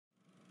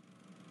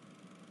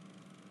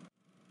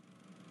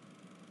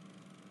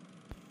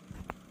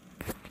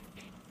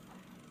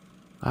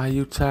Are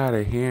you tired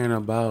of hearing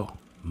about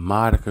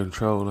motor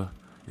controller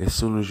as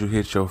soon as you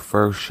hit your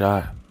first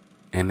shot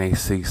and they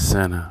see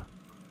center?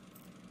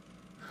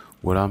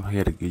 Well, I'm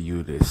here to give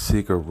you the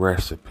secret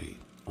recipe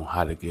on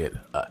how to get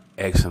an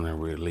excellent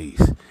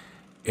release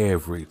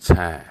every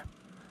time,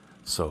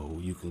 so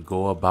you can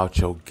go about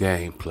your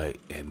gameplay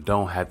and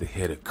don't have to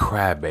hit the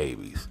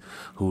crybabies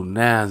who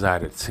 9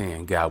 out of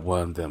 10 got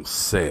one of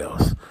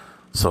themselves.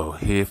 So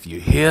if you're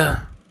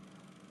here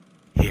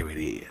it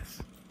is.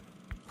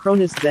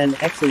 CRONUS ZEN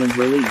excellent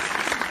release.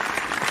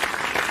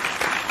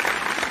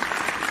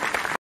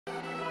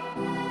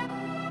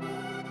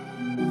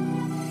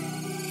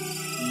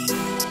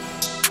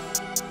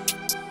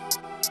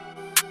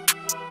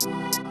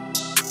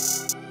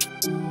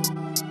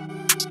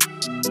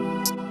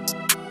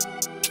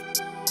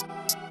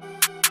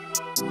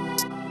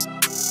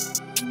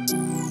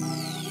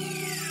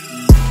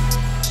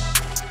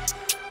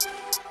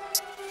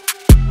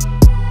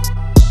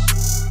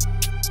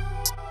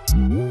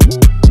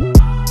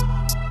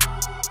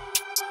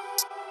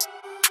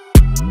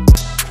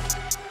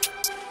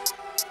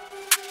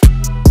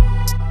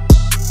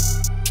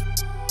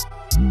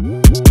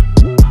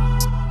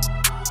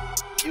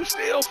 You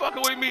still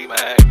fucking with me,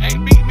 man.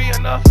 Ain't beat me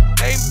enough.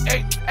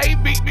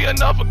 Ain't beat me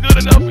enough or good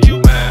enough for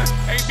you, man.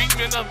 Ain't beat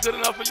me enough, good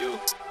enough for you.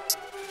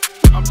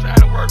 I'm trying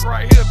to work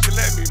right here if you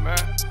let me,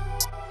 man.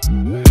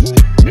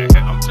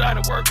 I'm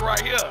trying to work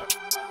right here.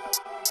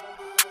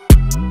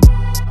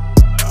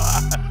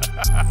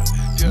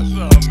 Yes,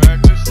 sir,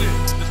 man. Good shit.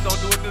 Just don't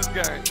do it this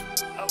game.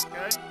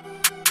 Okay.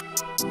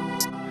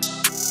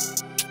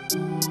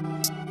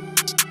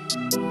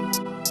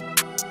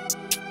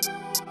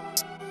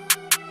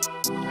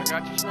 I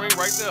got your screen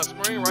right there.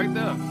 Screen right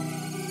there.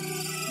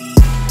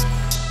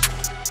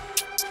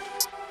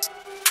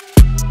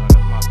 Oh,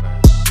 that's my bad.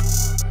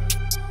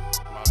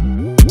 My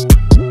bad.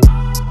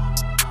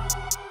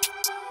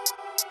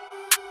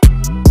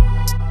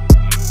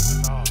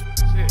 That's all.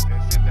 That's it.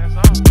 That's it. That's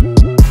all.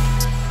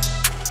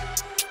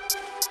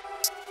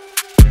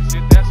 That's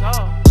it. That's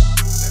all.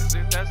 That's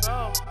it. That's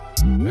all.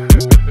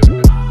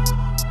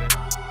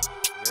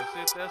 That's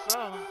it. That's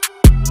all.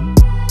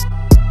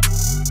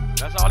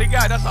 That's all he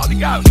got. That's all he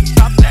got.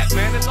 Stop that,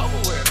 man. It's over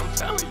with. I'm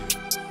telling you.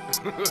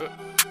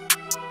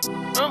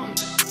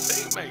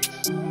 Teammates.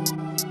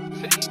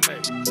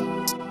 Teammates.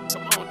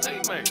 Come on,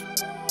 teammates.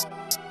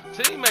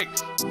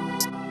 Teammates.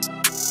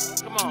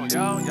 Come on,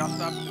 y'all. Y'all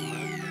stop it, man.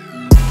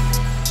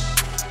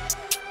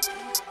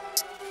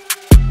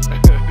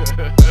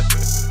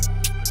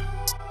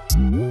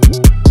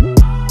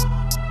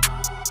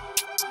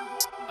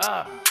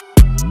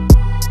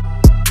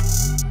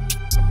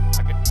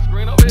 I get the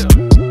screen over here.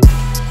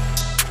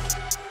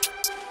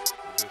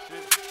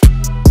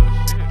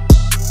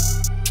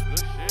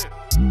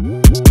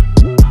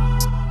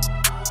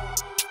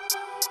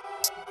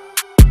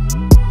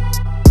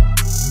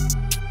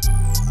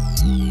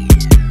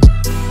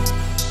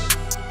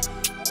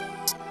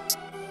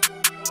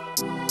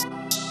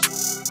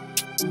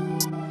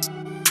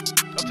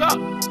 Up top.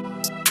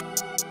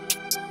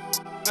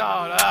 No,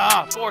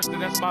 forced it.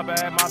 That's my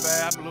bad. My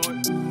bad. I blew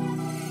it.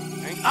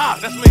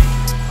 That's me. I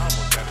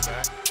almost got it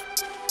back.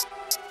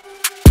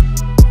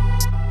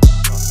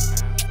 Fuck,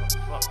 man.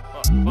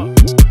 Fuck.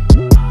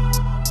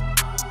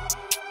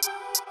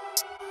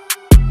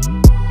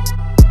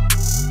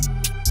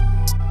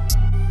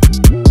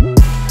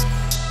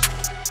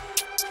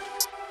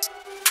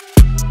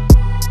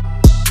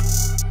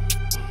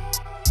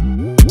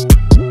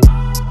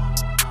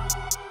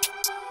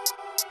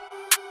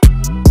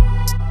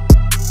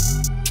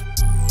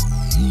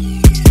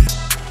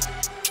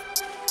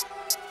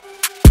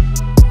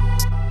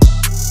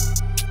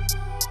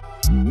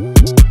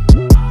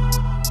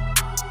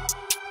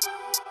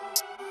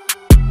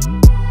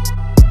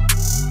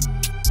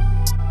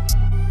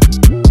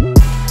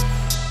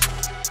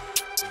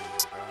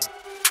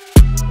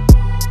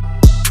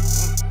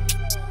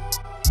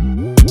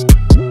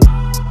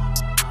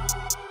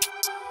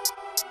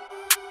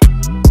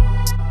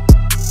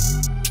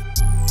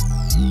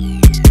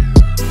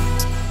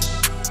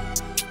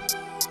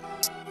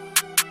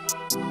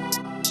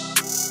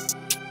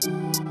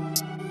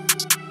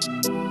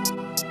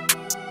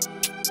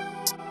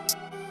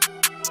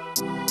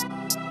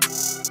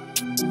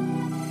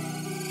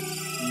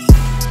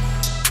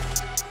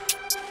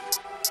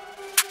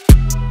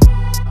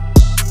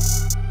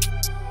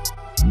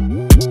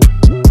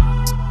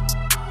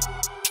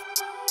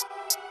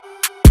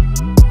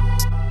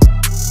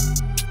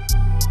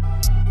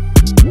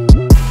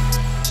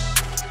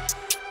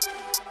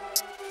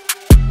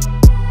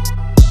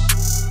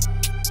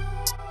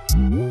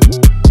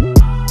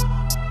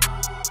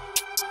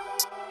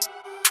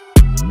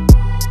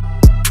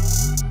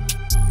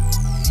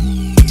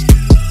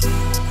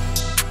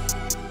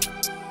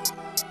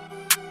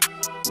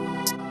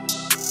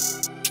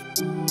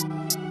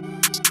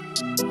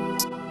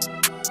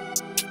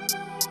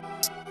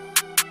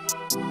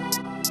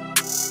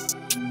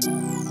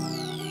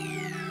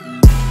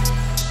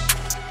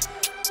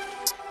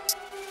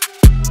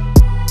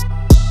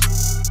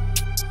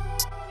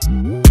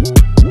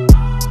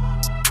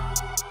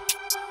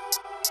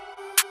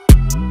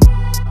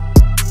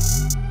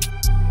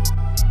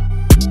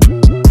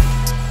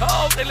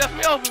 they left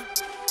me open.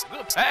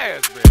 Good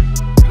pass, baby.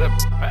 Good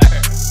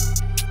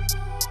pass.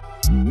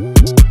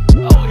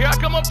 Oh, here I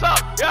come up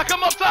top. Here I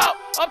come up top.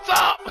 Up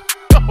top.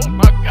 Oh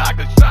my God,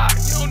 good shot.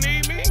 You don't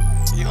need me.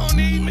 You don't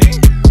need me.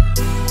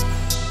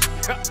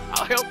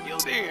 I'll help you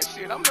then.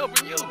 Shit, I'm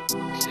helping you.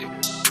 Shit.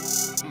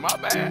 My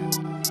bad.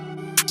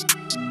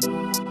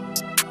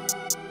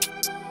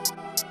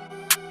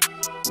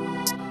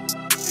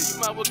 Shit, you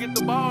might as well get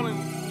the ball and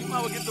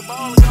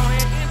go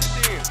ahead and end it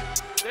then.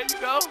 There you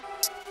go.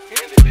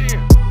 End it then.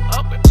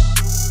 Up it.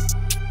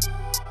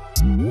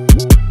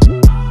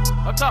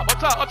 Up top, up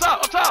top, up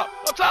top, up top,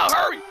 up top,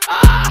 hurry!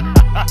 Ah!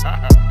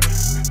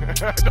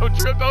 Don't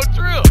trip, don't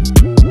trip.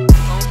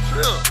 Don't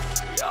trip.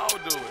 We all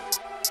do it.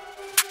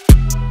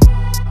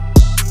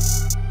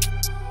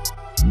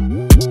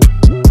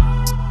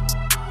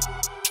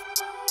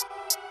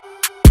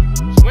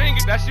 Swing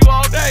it, that's you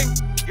all day.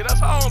 Get us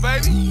home,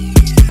 baby.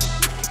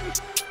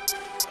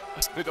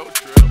 Don't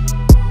trip.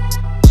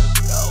 Let's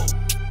go.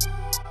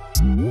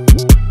 He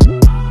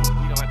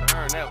gonna have to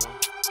earn that one.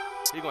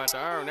 He gonna have to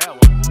earn that one.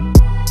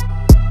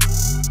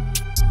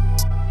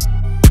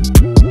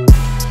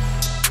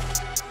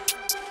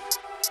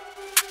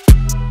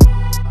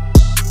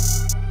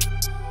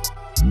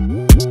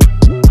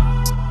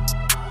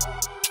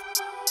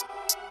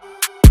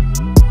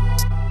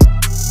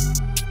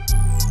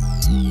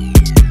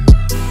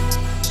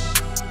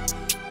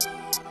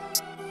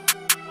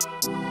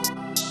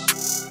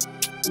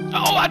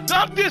 Oh, I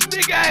dunked this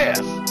big ass.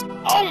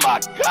 Oh my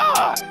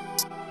God.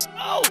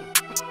 Oh.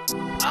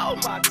 Oh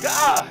my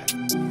God.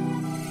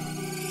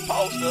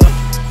 Poster.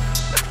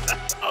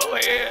 Oh,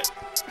 head.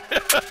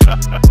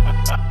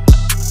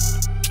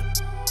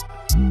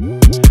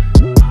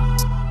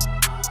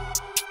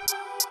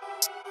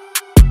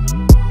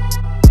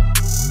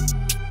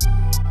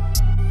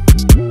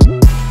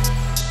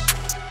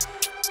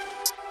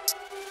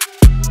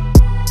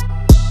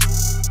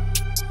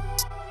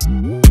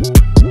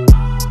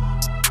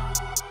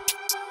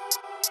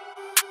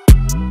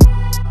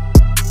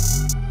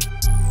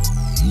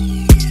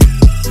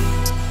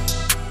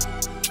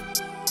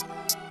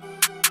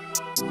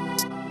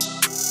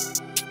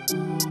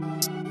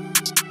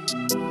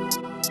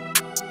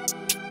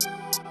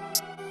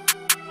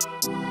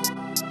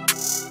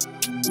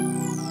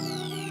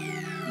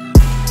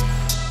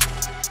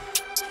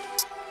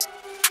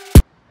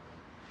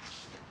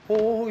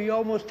 Oh, you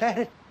almost had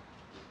it.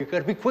 You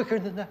gotta be quicker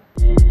than that.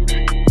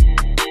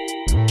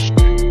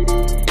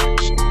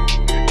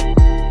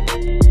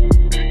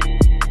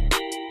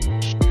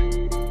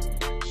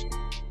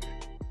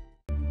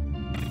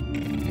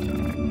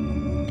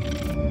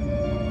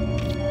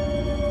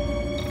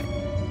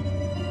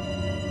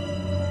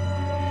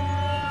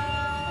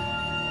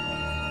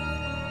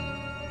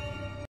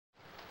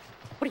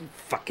 What are you,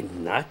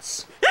 fucking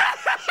nuts?